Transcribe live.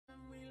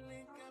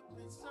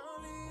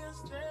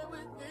Is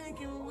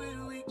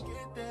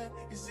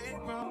it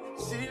wrong?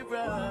 Is it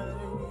right?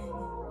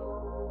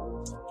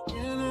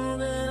 You know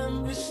that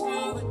I'm missing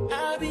you, but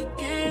I be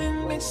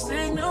getting mixed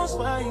signals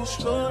while you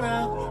scroll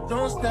down.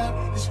 Don't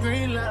stop this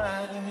green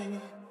light.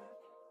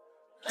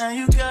 Now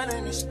you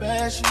gotta be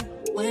special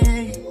when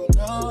you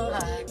know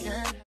I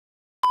can't.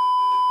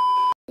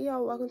 Hey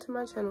y'all, welcome to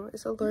my channel.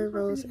 It's Alore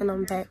Rose and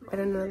I'm back with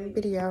another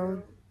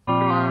video.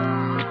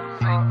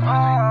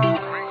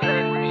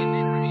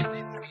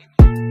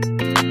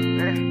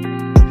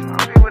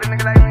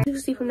 You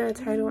can see from that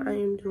title, I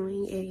am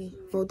doing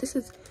this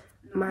is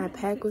my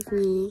pack with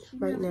me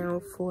right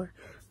now for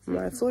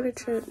my Florida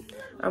trip.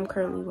 I'm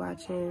currently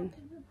watching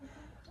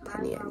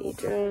Tanya Need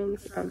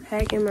Dreams. I'm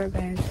packing my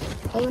bag.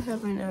 All I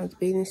have right now is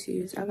bathing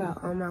suits. I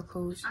got all my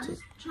clothes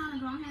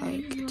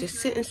just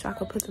sitting so I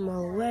can put them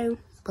all away.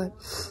 But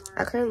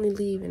I currently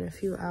leave in a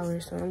few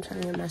hours, so I'm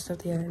trying to get my stuff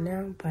together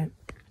now. But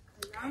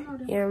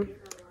yeah,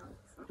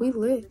 we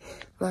lit.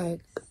 Like,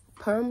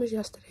 prom was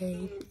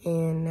yesterday,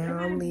 and now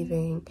I'm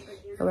leaving.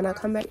 And when I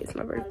come back, it's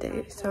my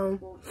birthday.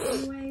 So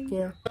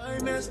yeah.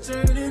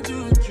 Turned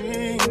into a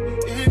dream.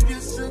 If you're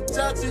so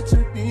toxic to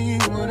me,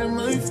 what am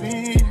I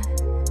feeling?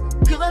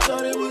 Cause I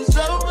thought it was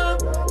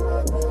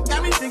over.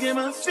 Got me thinking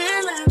my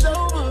feelings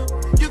over.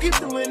 You keep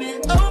doing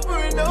it over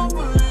and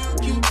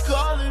over. You keep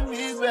calling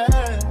me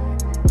back.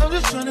 I'm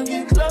just trying to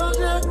get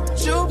closer.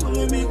 You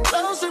pulling me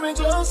closer and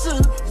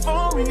closer.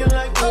 Phone ringing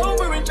like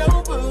over and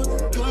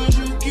over. Cause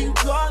you keep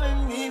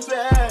calling me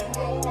back.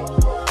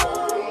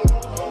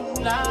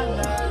 La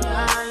la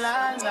la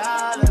la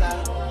la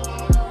la.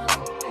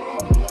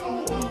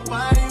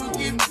 Why you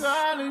keep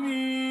calling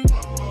me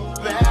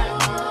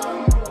back?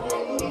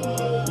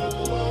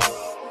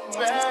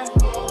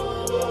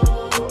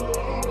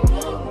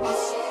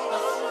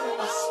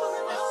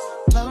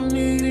 I'm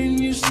needing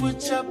you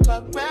switch up.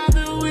 I'd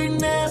rather we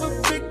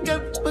never pick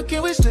up, but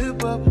can we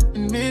slip up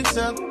and mix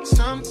up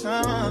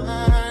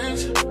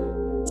sometimes?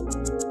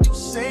 You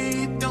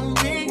say it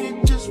don't mean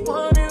it, just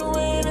wondering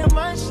when it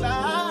might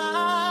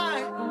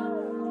slide.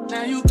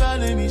 Now you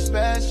calling me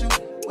special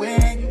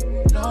when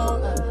you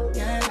know I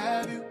can't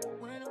have you.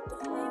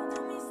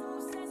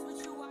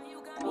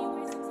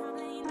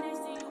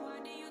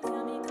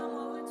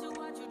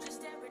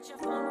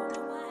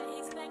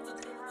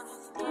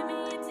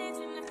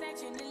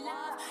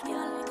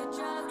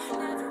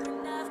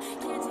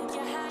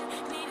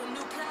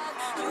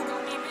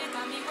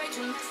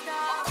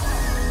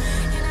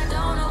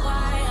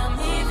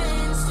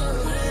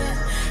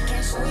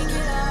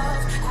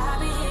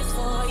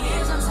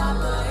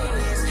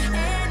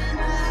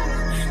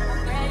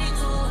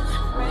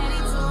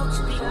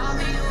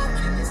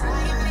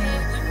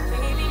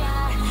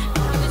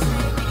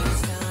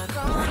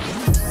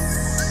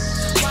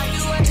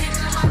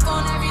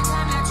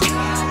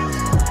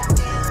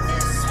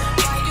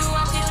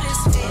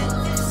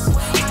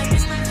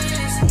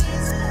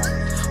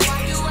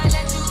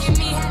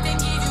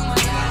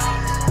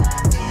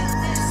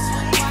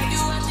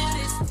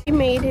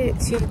 Made it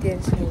to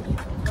Disney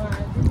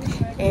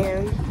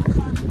and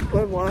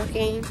we're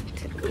walking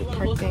to the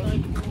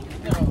parking.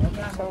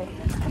 So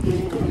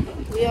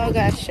we all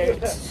got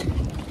shirts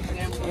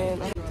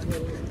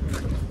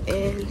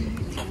and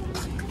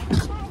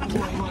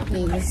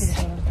these.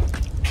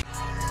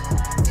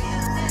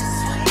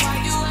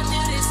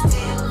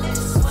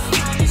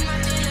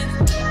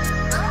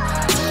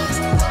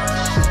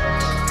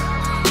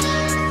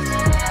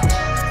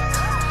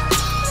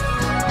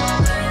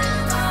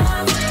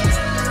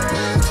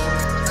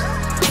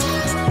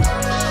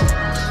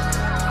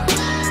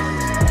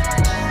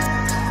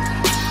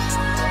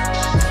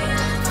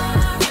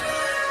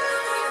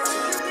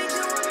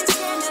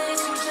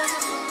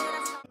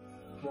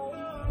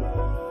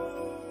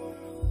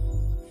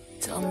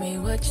 Tell me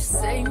what you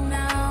say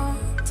now.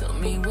 Tell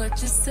me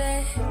what you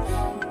said.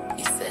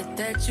 You said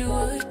that you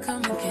would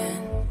come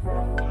again.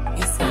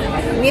 You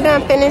said We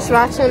done finished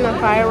watching the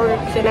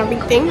fireworks and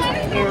everything.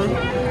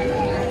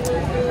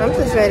 And I'm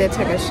just ready to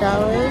take a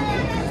shower.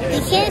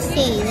 You can't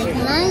see. They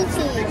can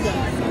see you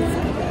again.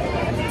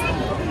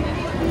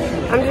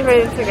 I'm just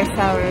ready to take a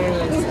shower.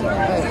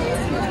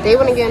 But they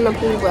want to get in the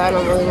pool, but I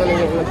don't really want to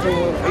get in the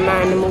pool. I'm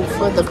not in the mood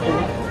for the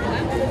pool.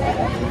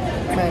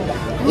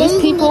 But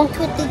these people.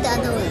 Put it the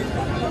other way.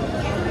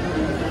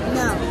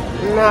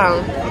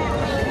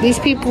 No. These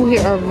people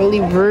here are really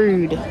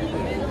rude.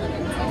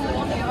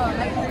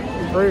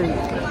 Rude.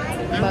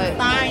 But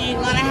Sorry,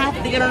 you're gonna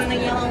have to get on the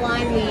yellow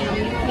line, ma'am.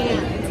 You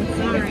can't.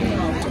 Sorry.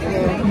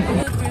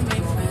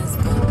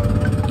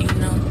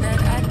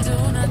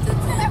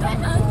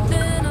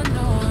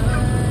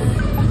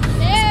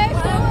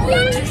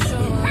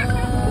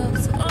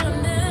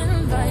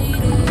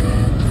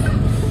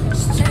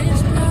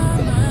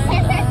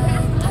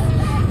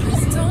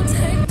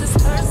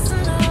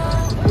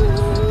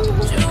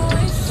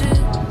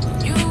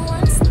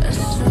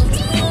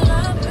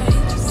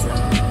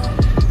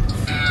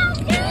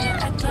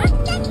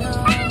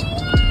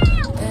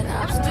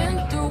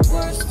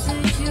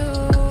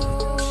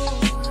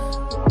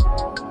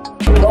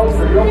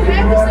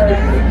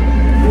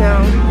 yeah. now.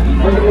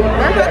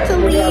 I'm about to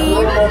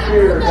leave.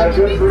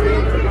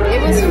 It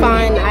was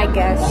fun, I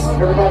guess.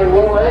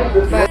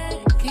 But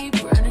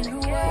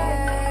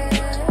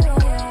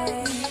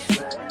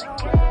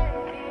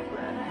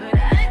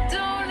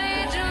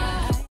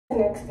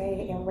next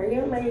day, and we're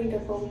getting ready to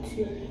go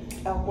to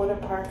a water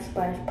park,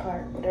 splash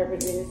park, whatever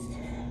it is.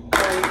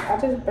 I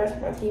just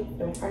brushed my teeth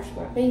and washed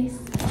my face.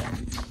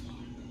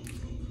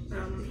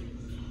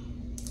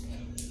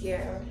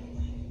 Yeah,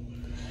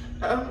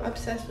 I'm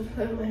obsessed with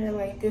putting my hair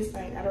like this.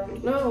 Like, I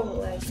don't know,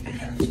 like,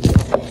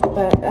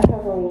 but I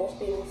have on this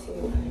bathing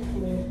suit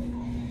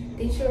with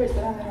these shorts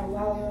that I had a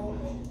while ago,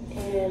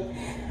 and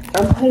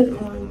I'm putting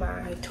on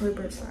my Toy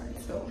Bird slide.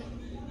 So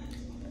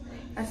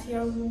I see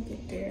y'all when we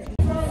get there.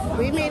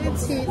 We made it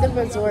to the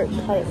resort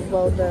part,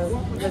 well, the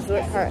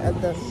resort part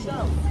of the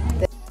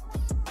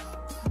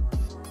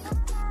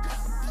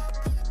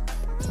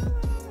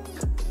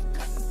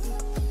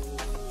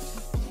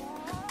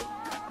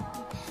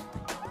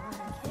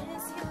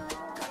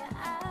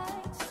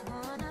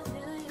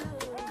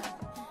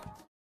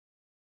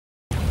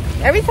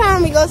every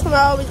time we go somewhere,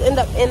 I always end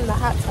up in the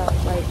hot tub.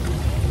 Like,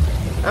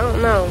 I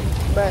don't know,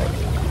 but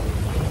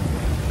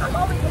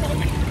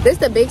this is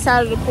the big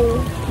side of the pool.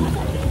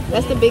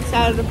 That's the big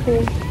side of the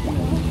pool,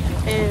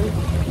 and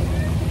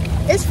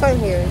it's fun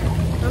here.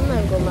 I'm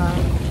not gonna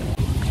lie.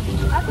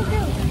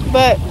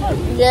 But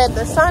yeah,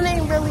 the sun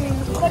ain't really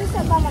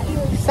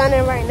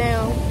sunning right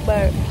now,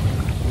 but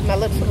my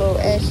lips a little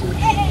ashy.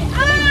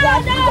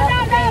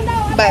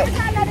 But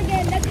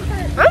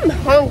I'm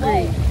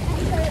hungry.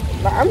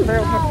 But I'm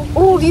real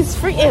hungry. Ooh, these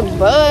freaking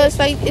buds.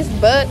 Like, it's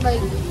bud.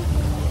 Like,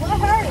 what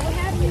hurt? What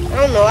happened? I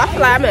don't know. I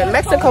feel like I'm in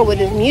Mexico with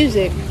this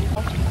music.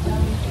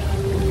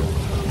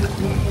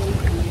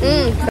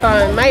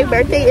 My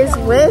birthday is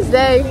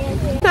Wednesday.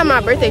 It's not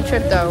my birthday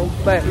trip though,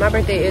 but my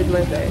birthday is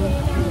Wednesday.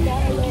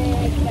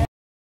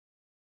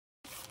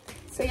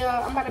 So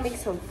y'all, I'm about to make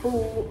some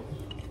food.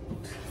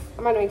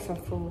 We got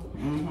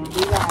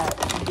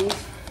these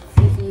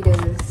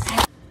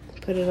fajitas.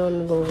 Put it on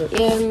the bowl.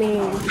 Yeah,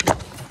 man.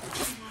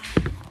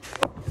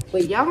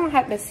 But y'all don't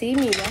have to see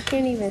me. Y'all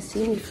can't even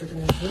see me for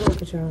this.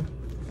 Look at y'all.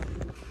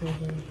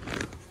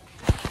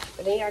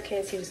 But then y'all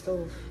can't see the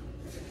stove.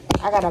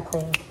 I got a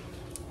plan.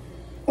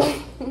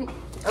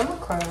 I'm a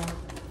cry.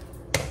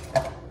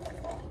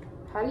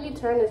 How do you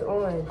turn this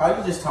on? How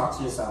do you just talk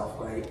to yourself?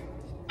 Like,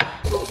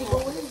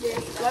 what is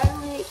this?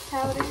 Garlic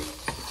powder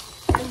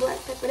and black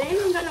pepper. They ain't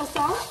even got no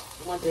salt?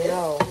 you want this?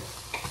 No.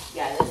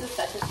 Yeah, this is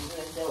such a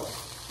seasoning still.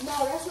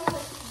 No, that's not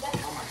what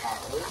that's Oh my god,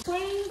 really?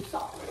 plain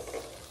salt.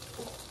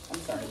 I'm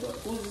sorry, but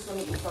who's this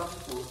gonna eat salty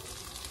food?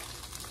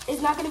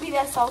 It's not gonna be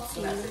that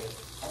salty. That's it.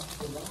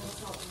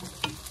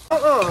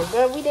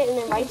 Girl, we didn't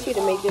invite you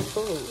to make this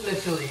food.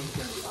 Literally.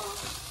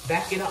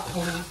 Back it up,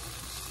 homie.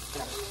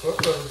 We're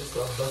probably just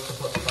gonna bust the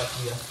fuck up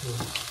here.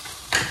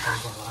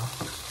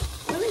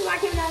 Really, why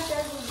can't I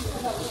serve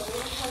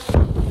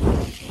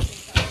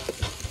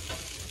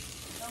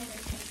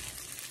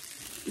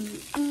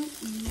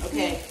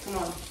Okay, come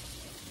on.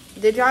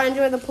 Did y'all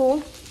enjoy the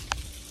pool?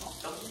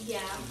 Yeah.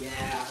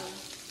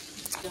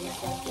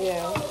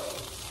 Yeah.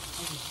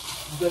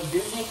 The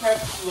Disney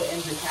parks were in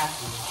the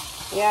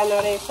castle. Yeah,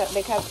 no, they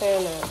kept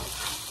saying that.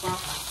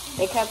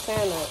 They kept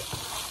saying that.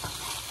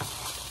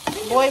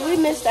 Boy, we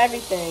missed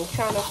everything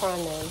trying to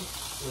find them.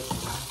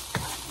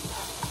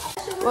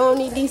 We don't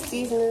need these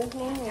seasonings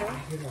no more.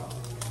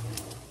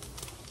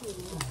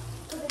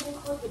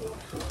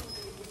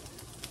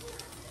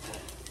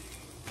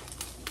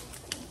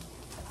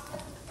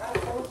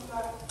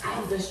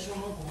 I'm the strong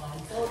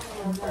one.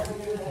 I'm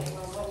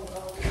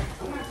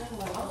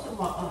talking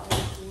about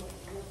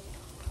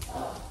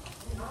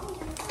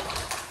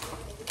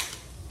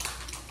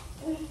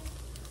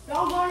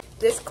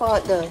This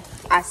called the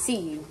I See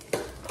You.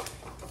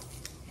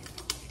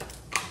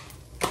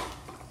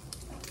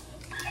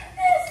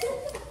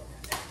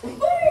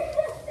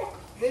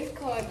 This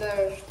called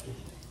the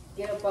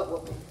Get Up Up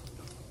With Me.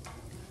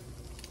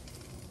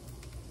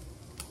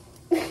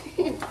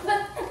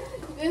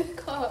 This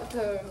called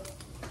the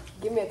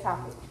Give Me a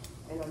Topic.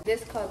 And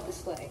this called the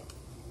Slay.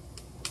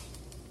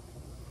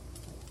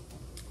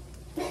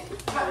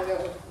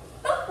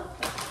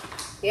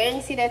 You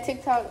didn't see that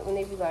TikTok when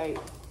they be like,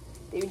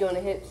 they be doing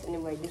the hips and they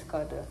be like, this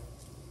called the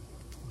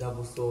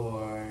double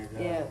sword.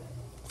 yeah,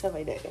 stuff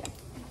like that. Yeah.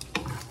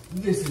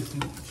 This is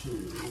super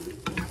true.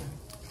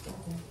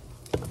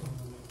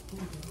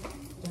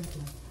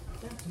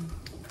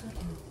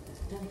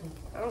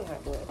 I don't know how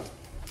to do it.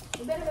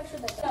 You better make sure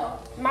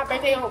that. My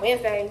birthday on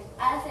Wednesday,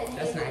 I said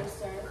That's hey, nice.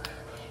 sir.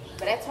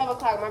 but at 12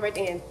 o'clock my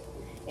birthday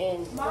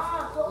and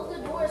Mom, close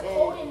the door. It's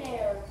cold in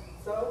there.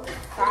 So,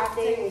 5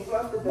 days.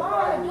 Mom, the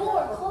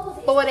door, close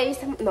it. 4 days,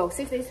 no,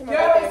 6 days to my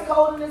Yeah, birthday. it's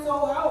cold in this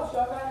whole house.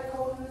 Y'all got it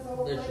cold in this whole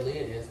place. literally,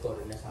 it is cold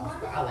in this house,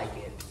 but I like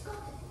it.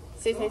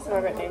 6 days to my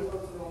birthday.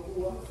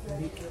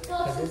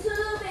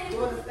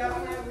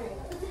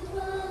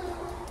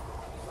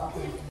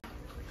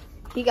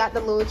 He got the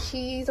little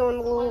cheese on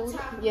the little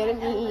yellow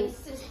meat,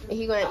 and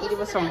he gonna eat it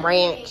with some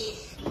ranch.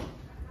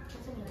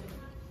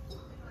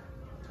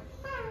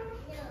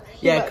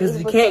 Yeah, because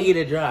you can't eat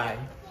it dry.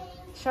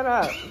 Shut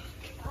up.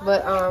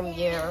 But,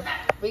 yeah.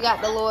 We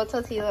got the little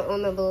tortilla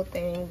on the little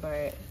thing,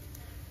 but,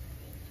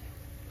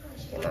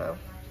 you know.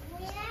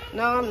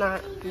 No, I'm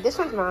not. This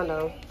one's mine,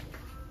 though.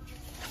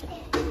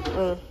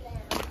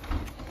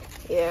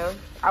 Yeah.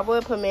 I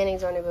would put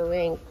mayonnaise on it, but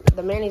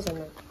the mayonnaise on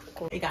it.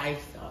 Hey guys,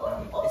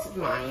 this is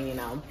mine, you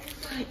know.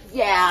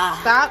 Yeah.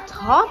 Stop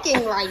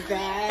talking like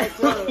that.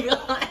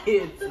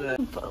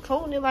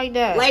 Folding it like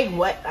that. Like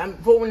what? I'm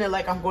folding it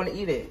like I'm going to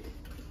eat it.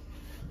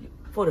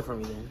 Fold it for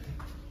me then.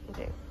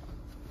 Okay.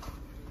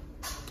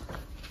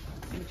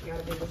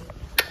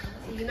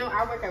 You know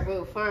I work at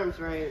Will Farms,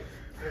 right?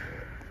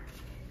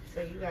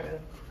 So you gotta.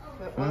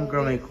 One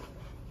girl make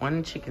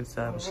one chicken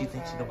sub. She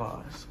thinks she's the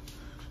boss.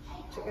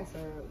 Chicken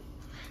sub.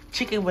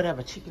 Chicken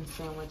whatever. Chicken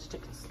sandwich.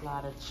 Chicken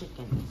slaughter.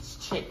 Chicken.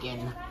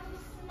 Chicken.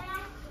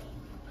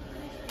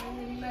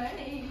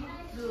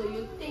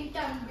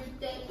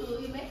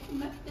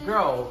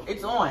 Girl,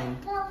 it's on.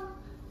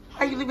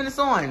 How you leaving this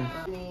on?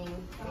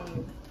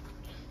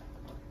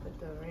 Put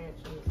the ranch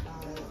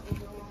inside.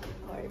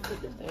 Alright, put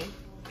this thing.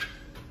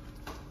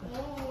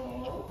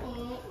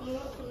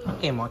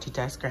 Okay,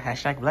 multitasker.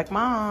 Hashtag Black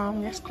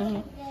Mom. Yes,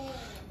 queen.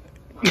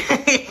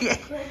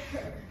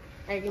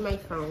 Alright, get my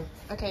phone.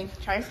 Okay,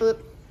 try and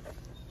flip.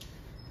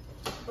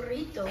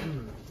 Burrito.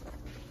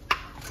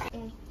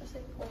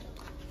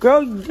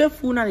 Girl, your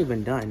food not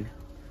even done.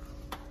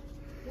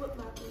 What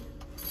my food?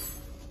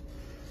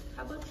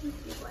 How about you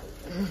feel like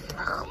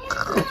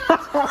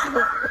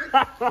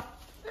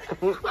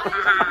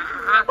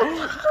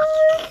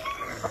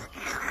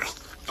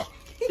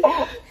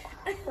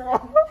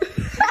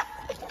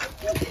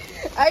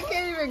I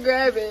can't even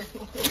grab it.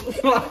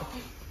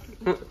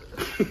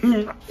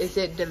 Is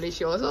it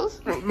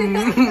deliciosos?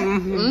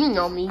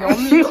 Yummy,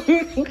 yummy.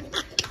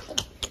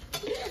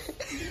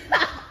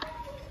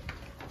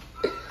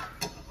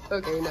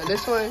 Okay, now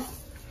this one.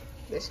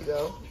 There you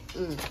go.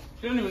 You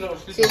don't even know what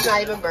See, it's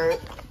not even burnt.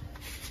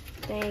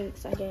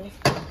 Thanks, I guess.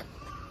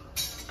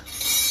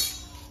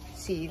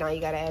 See, now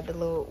you gotta add the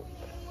little.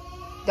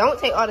 Don't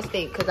take all the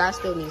steak, because I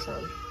still need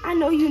some. I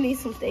know you need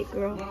some steak,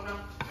 girl.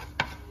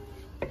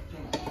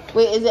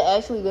 Wait, is it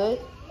actually good?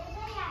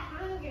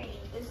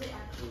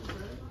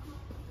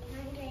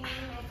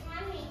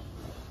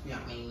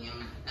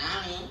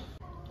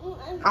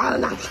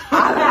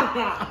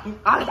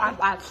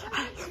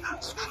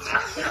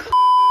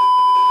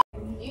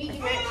 You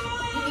eat ranch?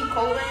 You eat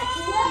cold ranch?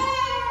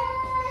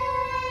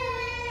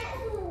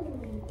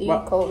 Do you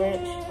eat cold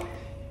ranch?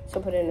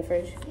 So put it in the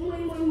fridge.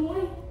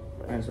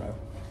 That's right.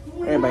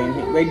 Everybody in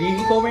here. Wait, do you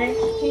eat cold ranch?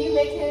 Can you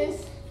make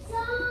his?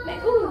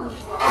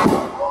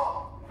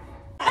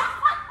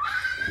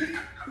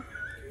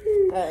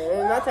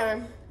 My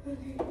turn.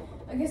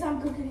 I guess I'm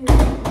cooking it.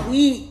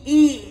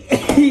 Eat.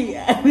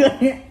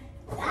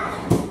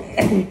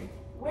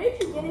 Where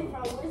did you get it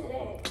from? Where's it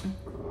at?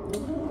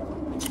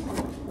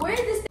 Where is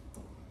this?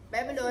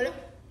 Baby daughter.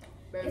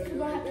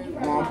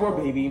 Mom, poor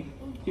baby.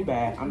 Too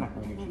bad. I'm not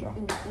gonna make you go.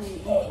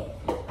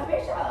 I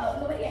bet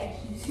y'all nobody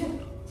asked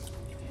you.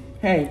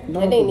 Hey, no.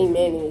 That ain't need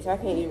mayonnaise. I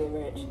can't even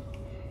ranch.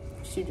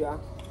 It's too dry.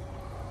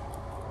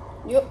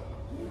 Yup.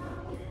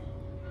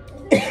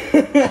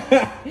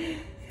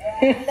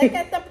 Look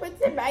at the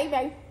pretty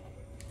baby.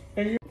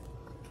 I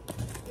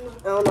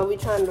don't know. We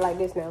trying to like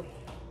this now.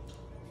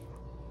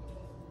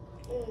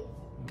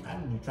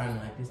 I've been trying to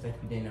like this stuff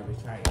you didn't ever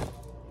try it.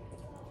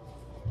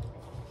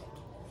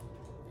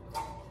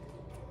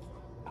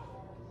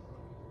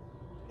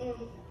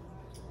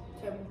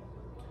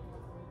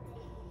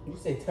 You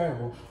say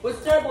terrible.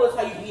 What's terrible is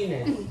how you eating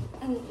it.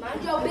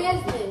 Mind your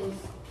business.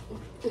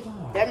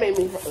 That made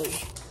me.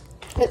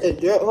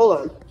 Hold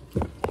on.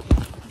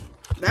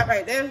 That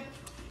right there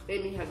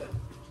made me have a.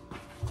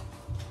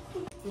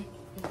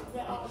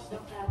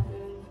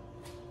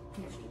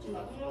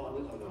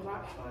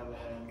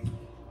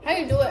 How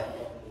you do it?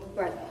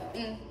 Like,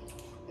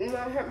 it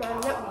might hurt my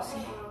knuckles.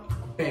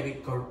 Baby,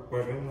 go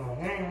work it.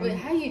 Wait,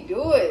 how you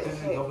do it? This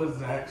is the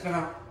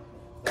possession.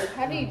 Like,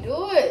 how do you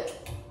do it?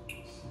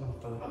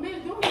 I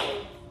mean, do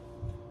it.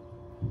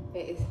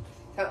 It's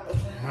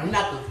My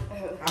knuckles. I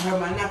hurt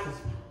my knuckles.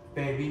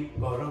 Baby,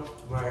 go to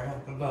work.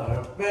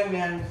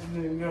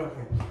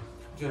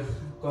 Just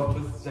go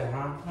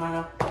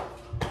possession.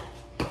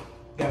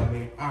 Then we,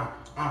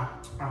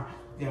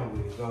 then we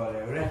go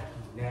there.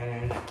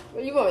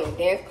 Well, you want me to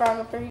dance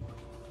cry for you?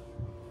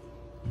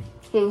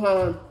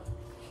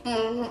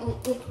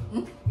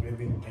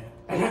 Baby,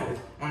 I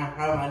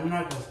have my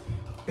knuckles.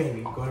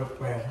 Baby, go to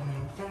prayer.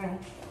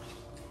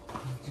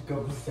 You go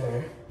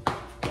upstairs.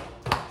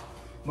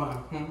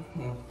 Mom,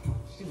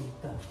 she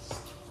does.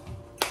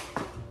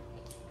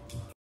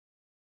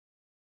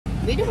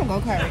 We doing go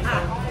kart.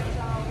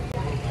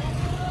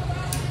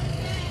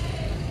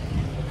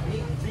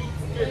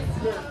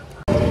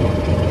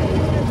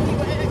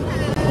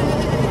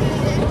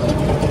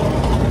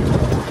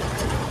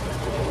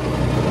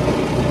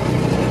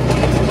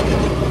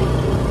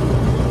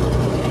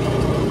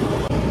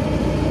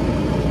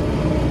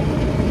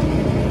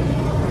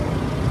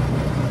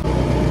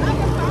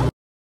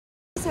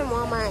 It's in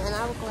Walmart and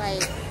I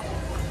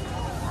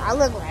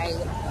look like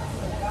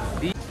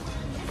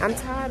I'm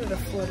tired of the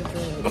Florida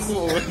drugs.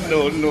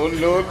 Oh,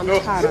 no. I'm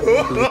tired of it.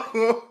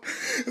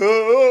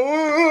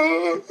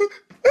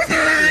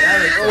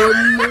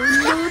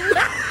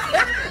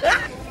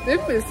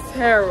 This is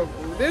terrible.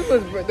 This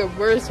was the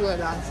worst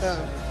one I saw.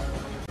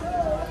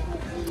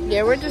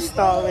 Yeah, we're just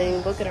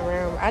stalling, looking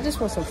around. I just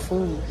want some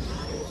food.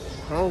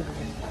 I'm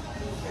hungry.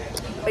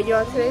 But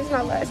y'all, today's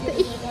my last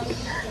day.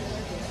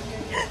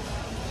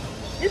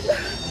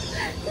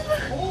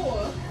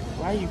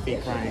 Why you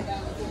fake crying?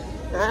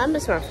 I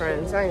miss my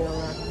friends. I ain't gonna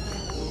lie.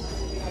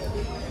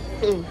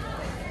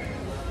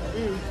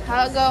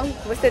 How it go?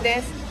 What's the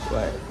dance?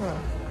 What?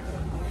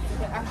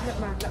 I hurt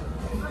my lip.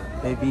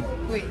 Baby.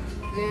 Wait.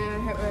 Yeah, I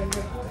hurt my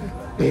lip.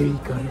 Baby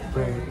gonna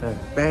burn the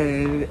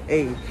bed.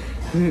 Hey.